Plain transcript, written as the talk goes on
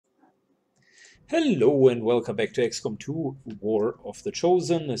Hello and welcome back to XCOM2 War of the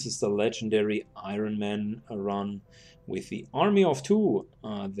Chosen. This is the Legendary Ironman Run with the Army of Two.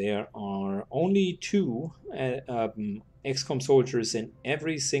 There are only two XCOM soldiers in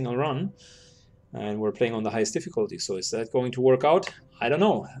every single run, and we're playing on the highest difficulty. So is that going to work out? I don't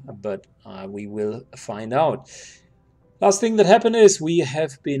know, but we will find out. Last thing that happened is we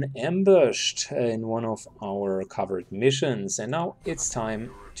have been ambushed in one of our covered missions, and now it's time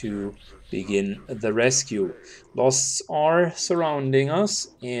to begin the rescue. Losts are surrounding us,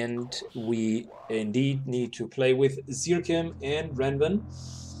 and we indeed need to play with Syken and Renvin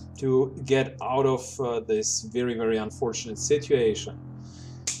to get out of this very, very unfortunate situation.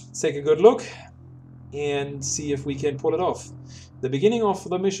 Let's take a good look and see if we can pull it off. The beginning of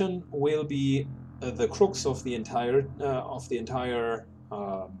the mission will be the crux of the entire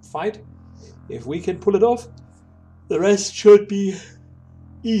fight. If we can pull it off, the rest should be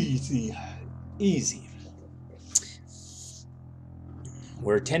easy.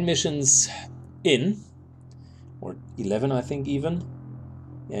 We're 10 missions in, or 11 I think even,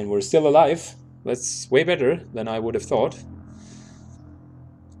 and we're still alive. That's way better than I would have thought.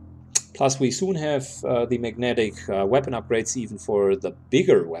 Plus we soon have the magnetic weapon upgrades even for the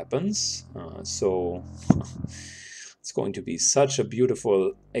bigger weapons, so it's going to be such a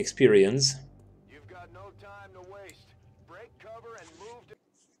beautiful experience. You've got no time to waste. Break cover and move to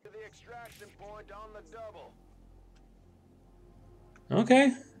the extraction point on the double.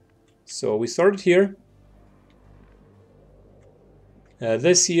 Okay, so we started here.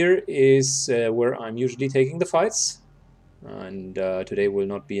 This here is where I'm usually taking the fights, and today will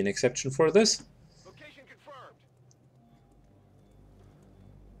not be an exception for this. Location confirmed.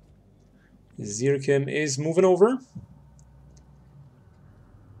 Syken is moving over.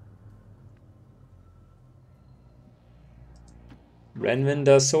 Renvin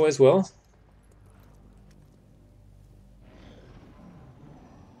does so as well.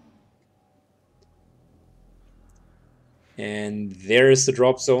 And there is the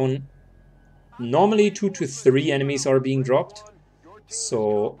drop zone. Normally 2 to 3 enemies are being dropped,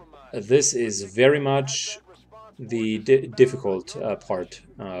 so this is very much the difficult part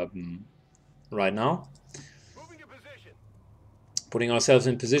right now. Putting ourselves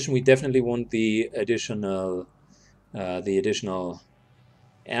in position, we definitely want the additional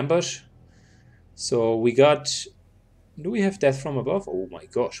ambush. So we got... Do we have death from above? Oh my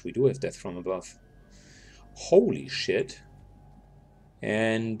gosh, we do have death from above. Holy shit.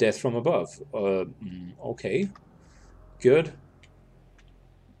 And death from above. Okay. Good.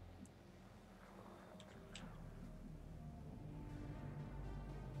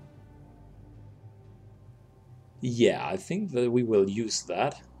 Yeah, I think that we will use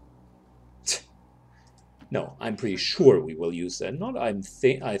that. No, I'm pretty sure we will use that. Not I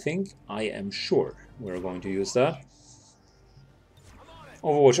think, I am sure we're going to use that.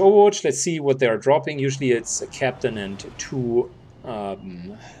 Overwatch, let's see what they are dropping. Usually it's a captain and 2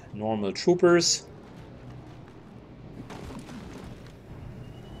 normal troopers.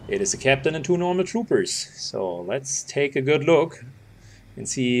 It is a captain and 2 normal troopers. So let's take a good look and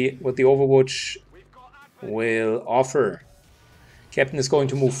see what the Overwatch will offer. Captain is going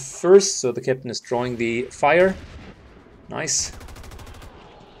to move first, so the captain is drawing the fire. Nice.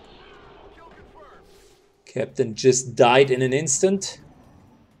 Captain just died in an instant.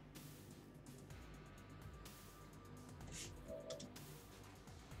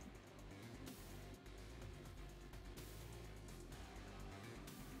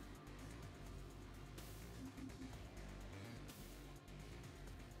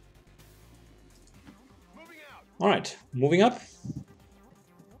 All right, moving up.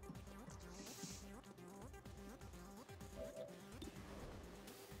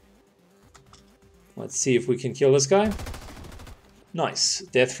 Let's see if we can kill this guy. Nice.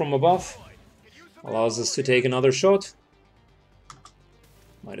 Death from above. Allows us to take another shot.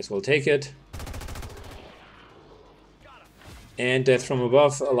 Might as well take it. And death from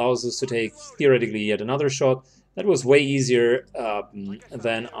above allows us to take, theoretically, yet another shot. That was way easier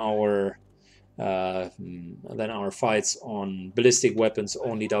than our fights on ballistic weapons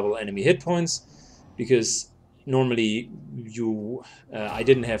only double enemy hit points, because normally I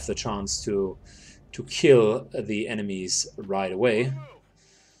didn't have the chance to kill the enemies right away,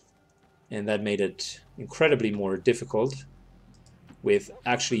 and that made it incredibly more difficult. With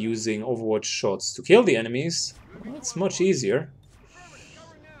actually using Overwatch shots to kill the enemies, well, it's much easier.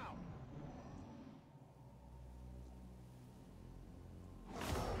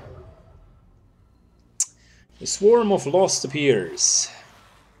 The swarm of Lost appears.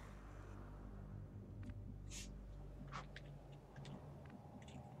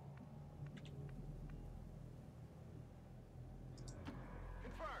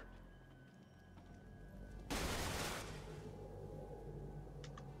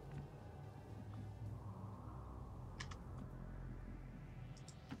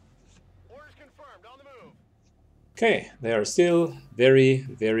 Okay, they are still very,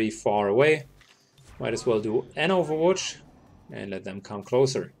 very far away. Might as well do an Overwatch and let them come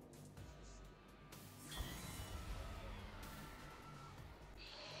closer.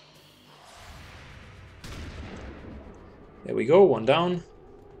 There we go, one down.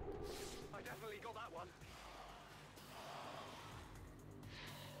 I definitely got that one.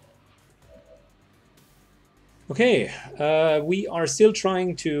 Okay, we are still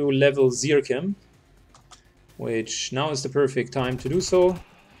trying to level Syken, which now is the perfect time to do so.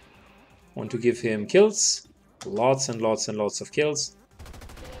 Want to give him kills, lots and lots and lots of kills.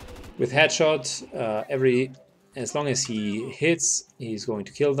 With headshot, as long as he hits, he's going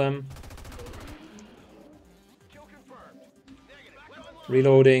to kill them. Kill confirmed. Negative. Back online.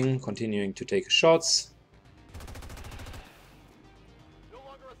 Reloading, continuing to take shots. No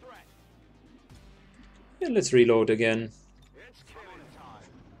longer a threat. And let's reload again. It's killing time.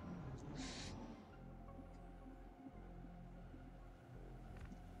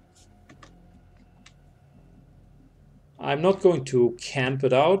 I'm not going to camp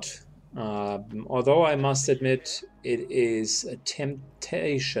it out, although I must admit it is a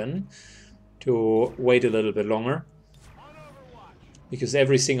temptation to wait a little bit longer, On Overwatch. because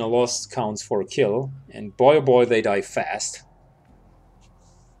every single loss counts for a kill, and boy oh boy they die fast.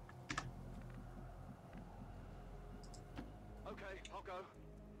 Okay, I'll go.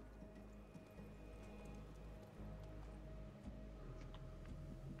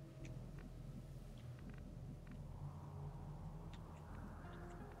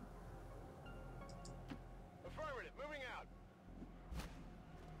 Affirmative. Moving out.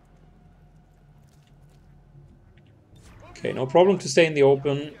 Okay, no problem to stay in the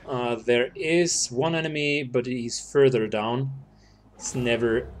open. There is one enemy, but he's further down. It's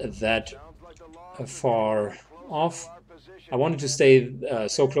never that Sounds like the law far off. I wanted to stay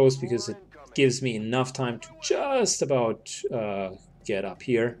so close because it gives me enough time to just about get up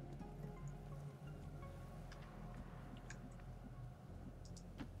here.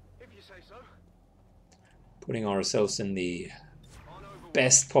 If you say so. Putting ourselves in the On Overwatch.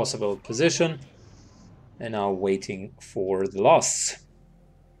 best possible position. And now waiting for the loss.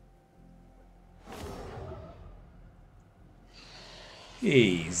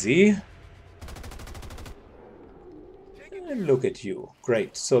 Easy. And look at you.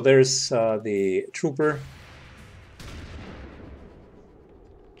 Great. So there's the trooper.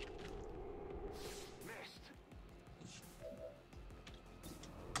 Missed.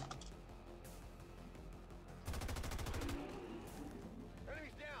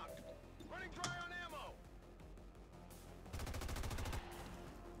 Enemies down. Running dry on ammo.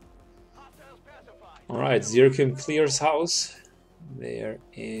 Hostiles pacified. Alright, Syken clears house. There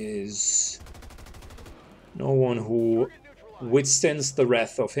is no one who Target neutralized. withstands the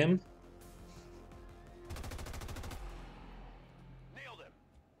wrath of him. Nailed him.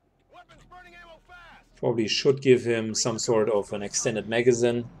 Weapons burning ammo fast. Probably should give him some sort of an extended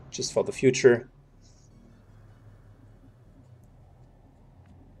magazine, just for the future.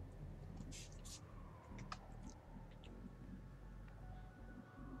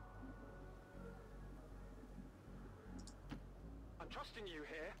 I'm trusting you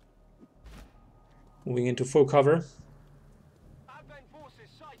here. Moving into full cover. Advent forces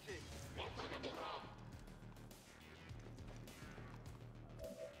sighted.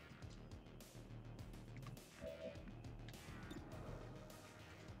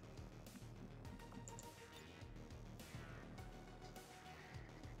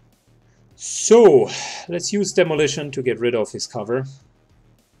 So, let's use demolition to get rid of his cover.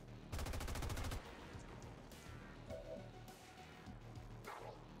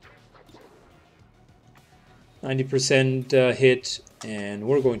 %, hit, and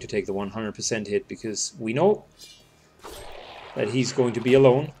we're going to take the 100% hit because we know that he's going to be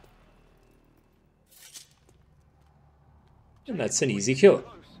alone. And that's an easy kill.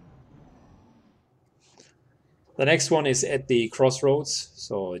 The next one is at the crossroads,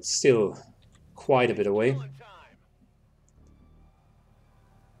 so it's still quite a bit away. Killing time.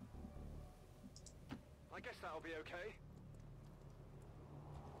 I guess that'll be okay.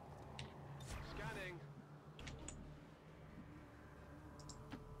 Scanning.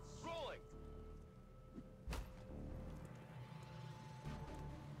 Rolling.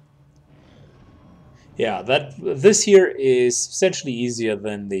 Yeah, this here is essentially easier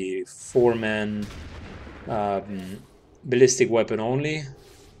than the 4-man ballistic weapon only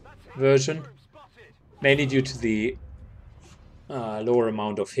version, mainly due to the lower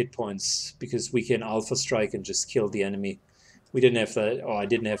amount of hit points, because we can alpha strike and just kill the enemy. We didn't have that, or I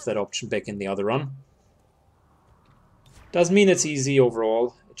didn't have that option back in the other run. Doesn't mean it's easy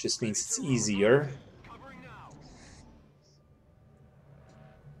overall, it just means it's easier. Covering now.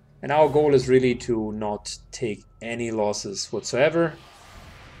 And our goal is really to not take any losses whatsoever.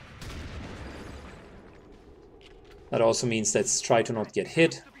 That also means let's try to not get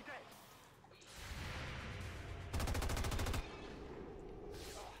hit.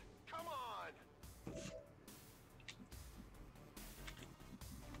 Come on.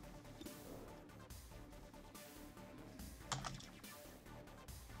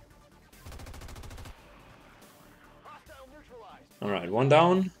 Hostile neutralized. Alright, one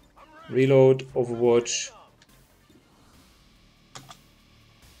down. Reload, Overwatch.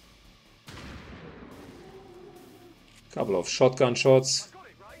 Couple of shotgun shots. Got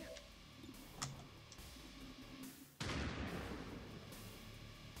it, right?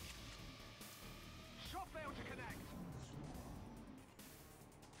 Shot failed to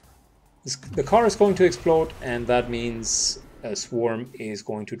connect. The car is going to explode, and that means a swarm is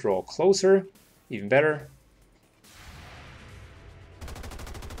going to draw closer. Even better.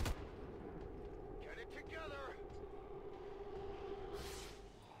 Get it together.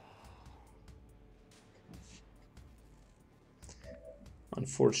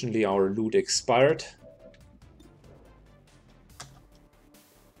 Unfortunately, our loot expired.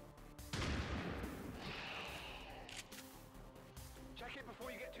 Check it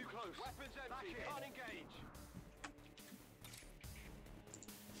before you get too close. Weapons empty. Can't engage.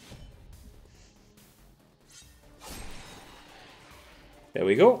 There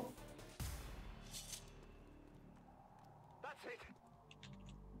we go. That's it.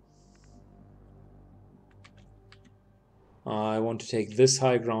 I want to take this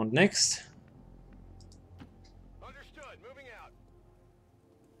high ground next. Understood. Moving out.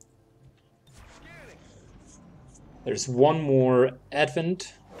 Scanning. There's one more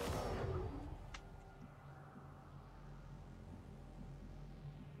advent.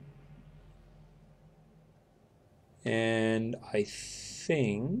 And I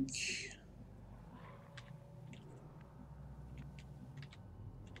think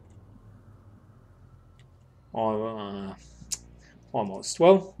almost.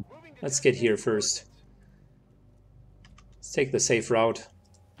 Well, let's get here first. Let's take the safe route.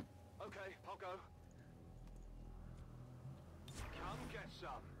 Okay, I'll go. Come get some.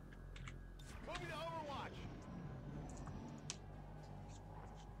 Moving to Overwatch.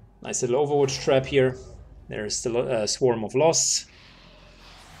 Nice little Overwatch trap here. There's still a swarm of losts.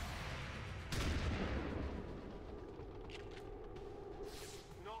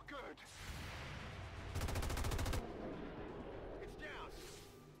 Not good. It's down.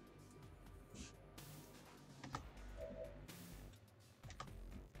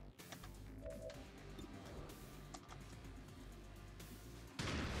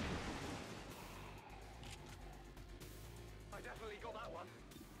 I definitely got that one.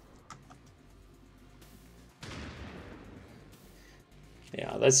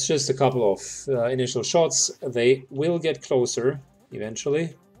 Yeah, that's just a couple of initial shots. They will get closer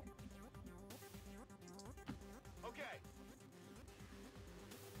eventually. Okay.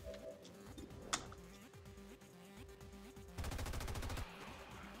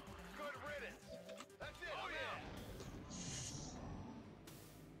 Good riddance. That's it. Oh yeah.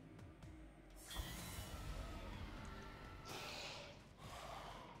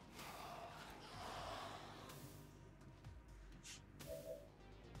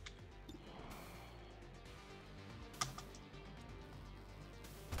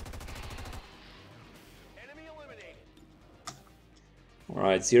 Enemy eliminated.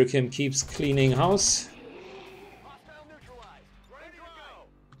 Alright, Syken keeps cleaning house. Hostile neutralized. Ready to go.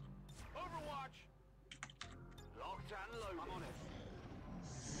 Overwatch. Locked and loaded. I'm on it.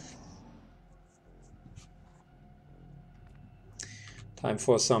 Time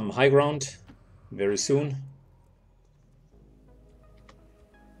for some high ground very soon.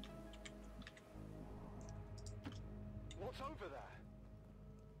 What's over there?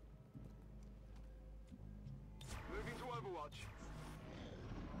 Moving to Overwatch.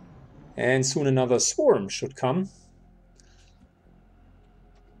 And soon another swarm should come.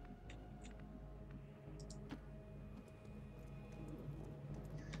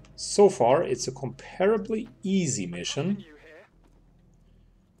 So far, it's a comparably easy mission. You here?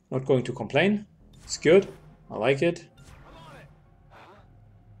 Not going to complain. It's good. I like it. I'm on it. Huh?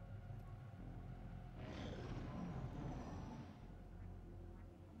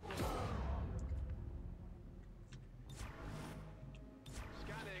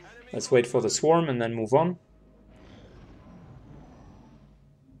 Scanning. Enemy. Let's wait for the swarm and then move on.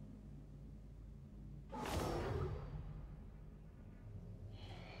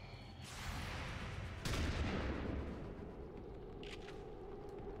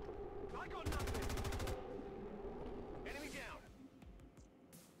 I got nothing. Enemy down.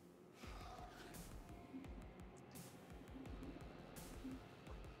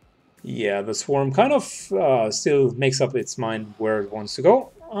 Yeah, the swarm kind of still makes up its mind where it wants to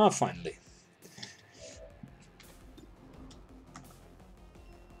go. Finally.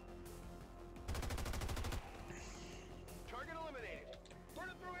 Target eliminated.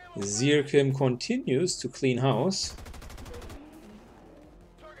 Burning through ammo. Syken continues to clean house.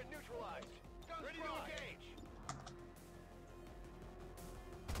 Target neutralized. Guns ready to engage.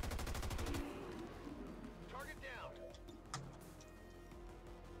 Target down.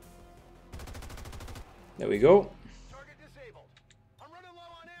 There we go. Target disabled. I'm running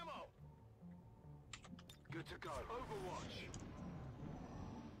low on ammo. Good to go. Overwatch.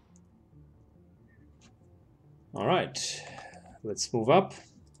 All right, let's move up.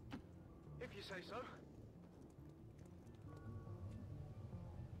 If you say so.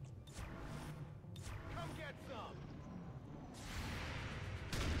 Come get some.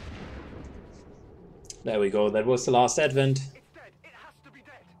 There we go. That was the last advent. It's dead. It has to be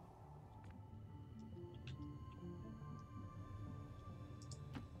dead.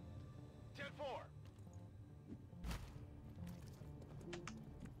 10-4.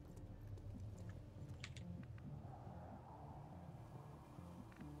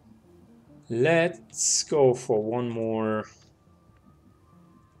 Let's go for one more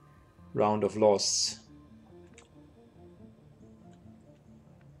round of loss.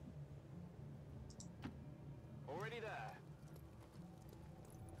 Already there.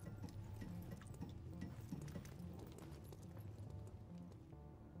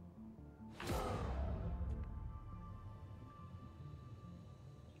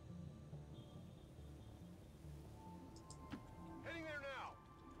 Heading there now.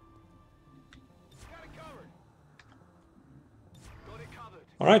 Got it covered. Got it covered.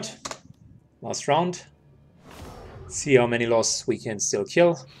 All right, last round. See how many losses we can still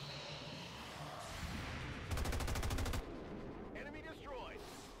kill. Enemy destroyed.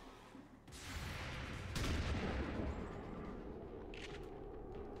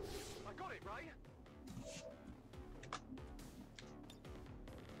 I got it, right?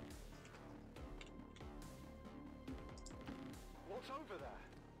 What's over there?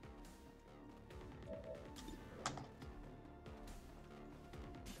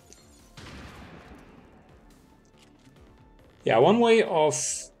 Yeah, one way of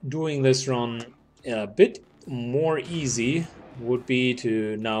doing this run a bit more easy would be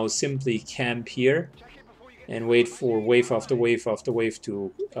to now simply camp here Check it before you get and wait for wave after wave after wave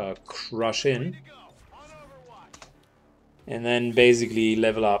to crush in, to go. On Overwatch. and then basically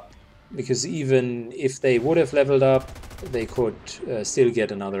level up, because even if they would have leveled up, they could still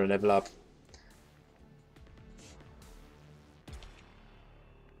get another level up.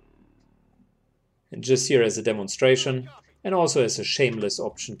 And just here as a demonstration, and also as a shameless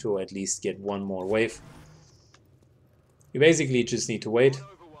option to at least get one more wave. You basically just need to wait.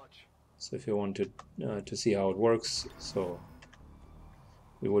 Overwatch. So if you want to see how it works, so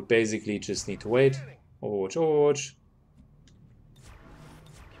we would basically just need to wait. Overwatch, Overwatch.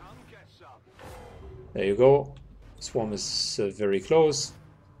 Come get some. There you go. Swarm is very close.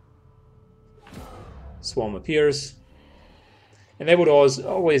 Swarm appears. And they would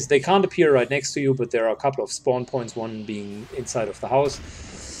always, they can't appear right next to you, but there are a couple of spawn points, one being inside of the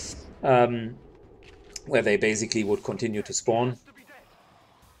house, where they basically would continue to spawn. To be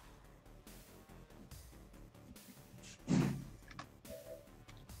dead.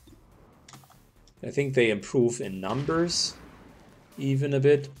 I think they improve in numbers even a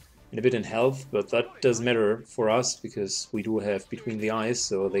bit, and a bit in health, but that doesn't matter for us because we do have Between the Eyes,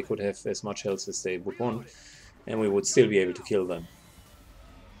 so they could have as much health as they would want, and we would still be able to kill them.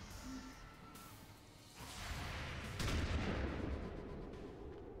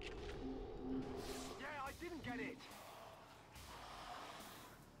 Yeah, I didn't get it.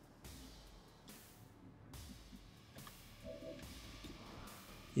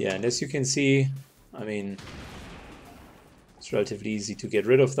 Yeah, and as you can see, I mean, it's relatively easy to get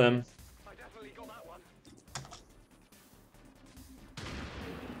rid of them. I definitely got that one.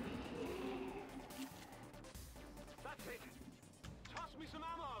 That's it. Toss me some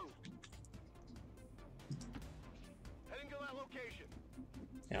ammo. Heading to that location.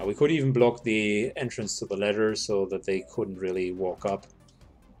 Yeah, we could even block the entrance to the ladder so that they couldn't really walk up.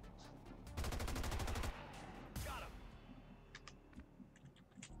 Got him.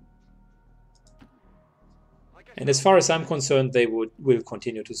 I guess And as far as I'm concerned, they will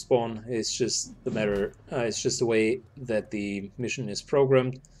continue to spawn. It's just the matter. It's just the way that the mission is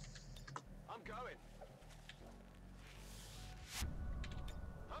programmed. I'm going.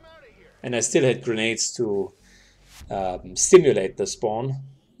 I'm out of here. And I still had grenades to stimulate the spawn,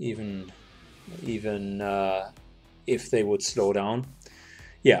 even if they would slow down.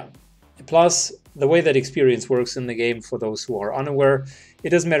 Yeah, Plus, the way that experience works in the game, for those who are unaware, it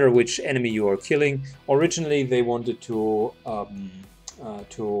doesn't matter which enemy you are killing. Originally, they wanted to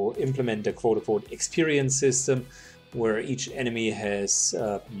implement a quote-unquote experience system, where each enemy has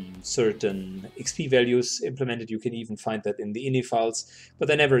certain XP values implemented. You can even find that in the ini files, but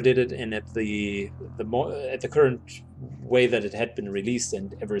they never did it. And at the current way that it had been released,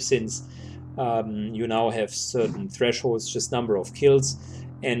 and ever since, you now have certain thresholds, just number of kills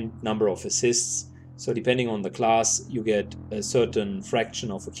and number of assists. So depending on the class, you get a certain fraction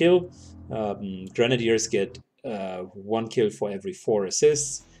of a kill. Grenadiers get 1 kill for every 4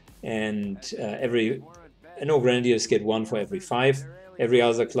 assists, and Grenadiers get 1 for every 5. Every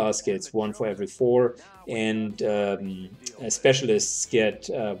other class gets 1 for every 4, and specialists get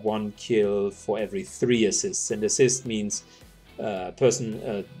 1 kill for every 3 assists. And assist means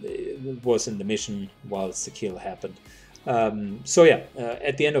person was in the mission whilst the kill happened. So yeah,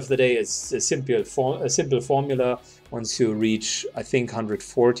 at the end of the day, it's a simple formula. Once you reach, I think,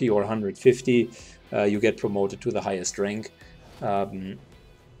 140 or 150, you get promoted to the highest rank.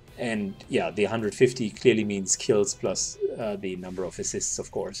 And yeah, the 150 clearly means kills plus the number of assists, of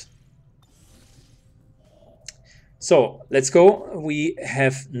course. So let's go. We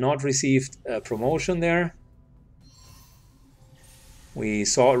have not received a promotion there. We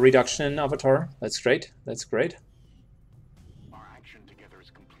saw a reduction in avatar. That's great. That's great.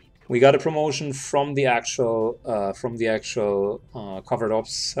 We got a promotion from the actual covered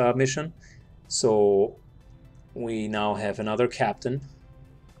ops mission. So we now have another captain,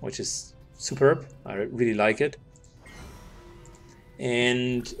 which is superb. I really like it.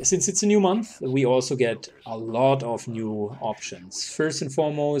 And since it's a new month, we also get a lot of new options. First and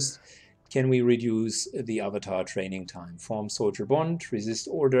foremost, can we reduce the avatar training time? Form soldier bond, resist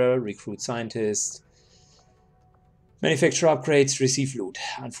order, recruit scientist, manufacture upgrades, receive loot.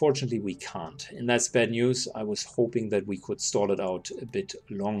 Unfortunately, we can't. And that's bad news. I was hoping that we could stall it out a bit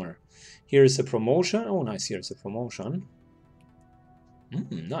longer. Here's a promotion. Oh, nice. Here's a promotion.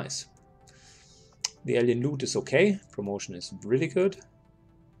 Nice. The alien loot is okay. Promotion is really good.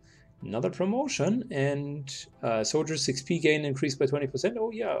 Another promotion, and soldiers' XP gain increased by 20%.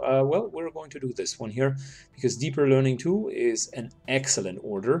 Oh yeah, well, we're going to do this one here, because Deeper Learning 2 is an excellent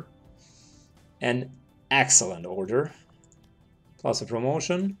order. An excellent order. Plus a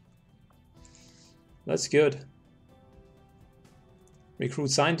promotion. That's good. Recruit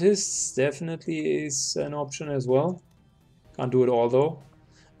scientists definitely is an option as well. Can't do it all though.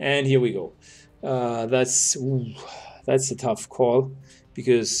 And here we go. That's a tough call,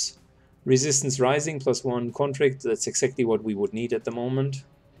 because resistance rising plus 1 contract, that's exactly what we would need at the moment.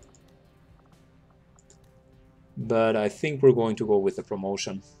 But I think we're going to go with the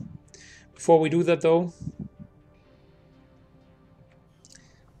promotion. Before we do that though,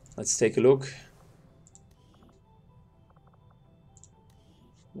 let's take a look.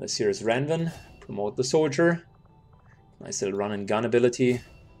 This here is Ranvan. Promote the soldier. Nice little run and gun ability.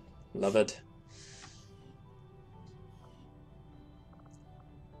 Love it.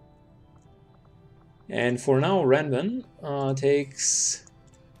 And for now, Ranvan takes,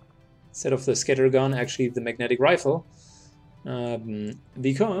 instead of the scatter gun, actually the magnetic rifle,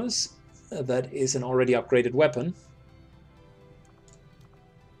 because that is an already upgraded weapon.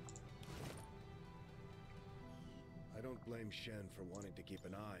 I don't blame Shen for wanting to keep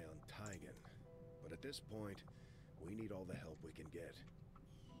an eye on Tygan, but at this point, we need all the help we can get.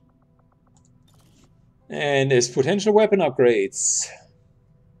 And his potential weapon upgrades.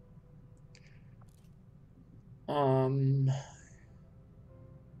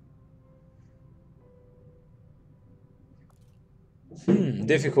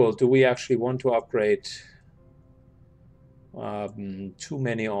 Difficult. Do we actually want to upgrade too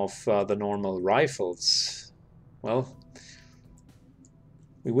many of the normal rifles? Well,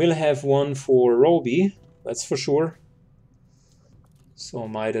 we will have one for Roby, that's for sure. So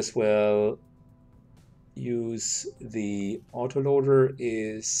might as well use the autoloader.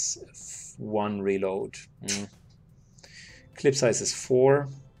 Is 1 reload. Clip size is 4.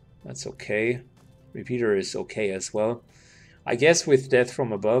 That's okay. Repeater is okay as well. I guess with Death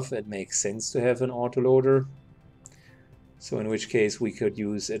from Above it makes sense to have an autoloader. So in which case we could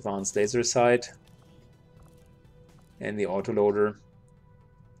use Advanced Laser Sight and the autoloader.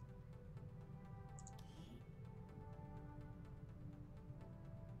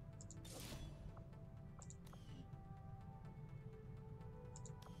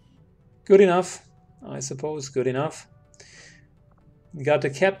 Good enough, I suppose, good enough. We got the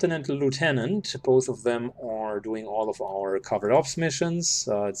captain and the lieutenant. Both of them are doing all of our covered ops missions,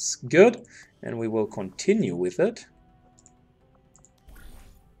 so it's good, and we will continue with it.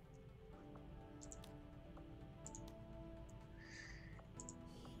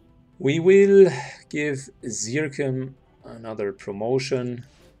 We will give Syken another promotion,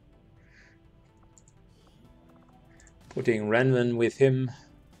 putting Renvin with him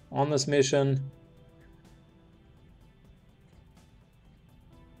on this mission.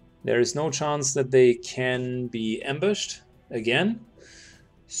 There is no chance that they can be ambushed again,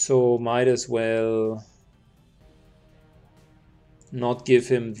 so might as well not give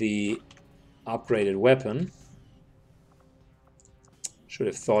him the upgraded weapon. Should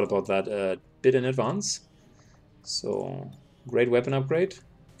have thought about that a bit in advance. So, great weapon upgrade.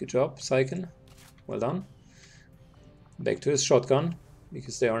 Good job, Syken. Well done. Back to his shotgun,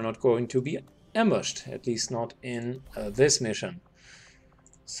 because they are not going to be ambushed, at least not in this mission.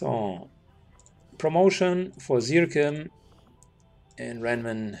 So, promotion for Syken, and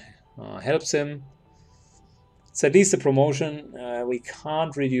Renvin helps him. It's at least a promotion. We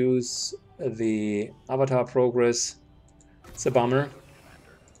can't reduce the avatar progress. It's a bummer.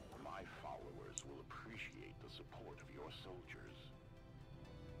 My followers will appreciate the support of your soldiers.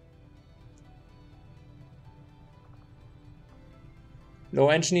 Low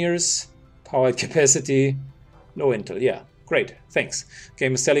engineers, power capacity, low intel. Yeah, great, thanks.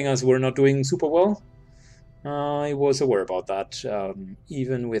 Game is telling us we're not doing super well. I was aware about that,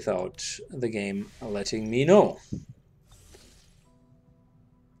 even without the game letting me know.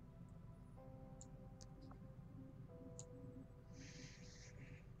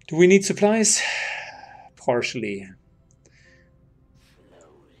 Do we need supplies? Partially.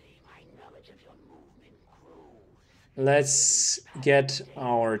 Let's get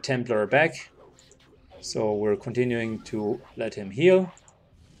our Templar back. So we're continuing to let him heal.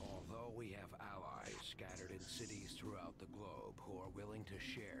 Although we have allies scattered in cities throughout the globe who are willing to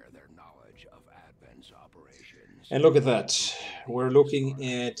share their knowledge of Advent's operations. And look at that. We're looking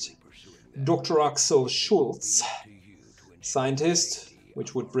at Dr. Axel Schultz, scientist,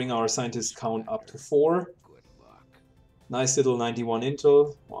 which would bring our scientist count up to 4. Nice little 91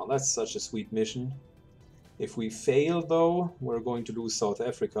 intel. Wow, that's such a sweet mission. If we fail, though, we're going to lose South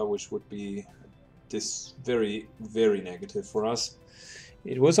Africa, which would be this very, very negative for us.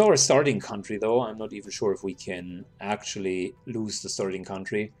 It was our starting country, though. I'm not even sure if we can actually lose the starting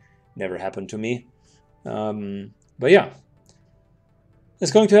country. Never happened to me. But yeah,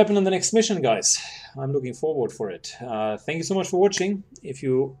 it's going to happen in the next mission, guys. I'm looking forward for it. Thank you so much for watching. If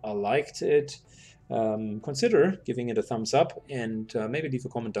you liked it, consider giving it a thumbs up and maybe leave a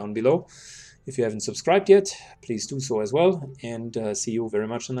comment down below. If you haven't subscribed yet, please do so as well. And see you very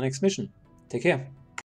much in the next mission. Take care.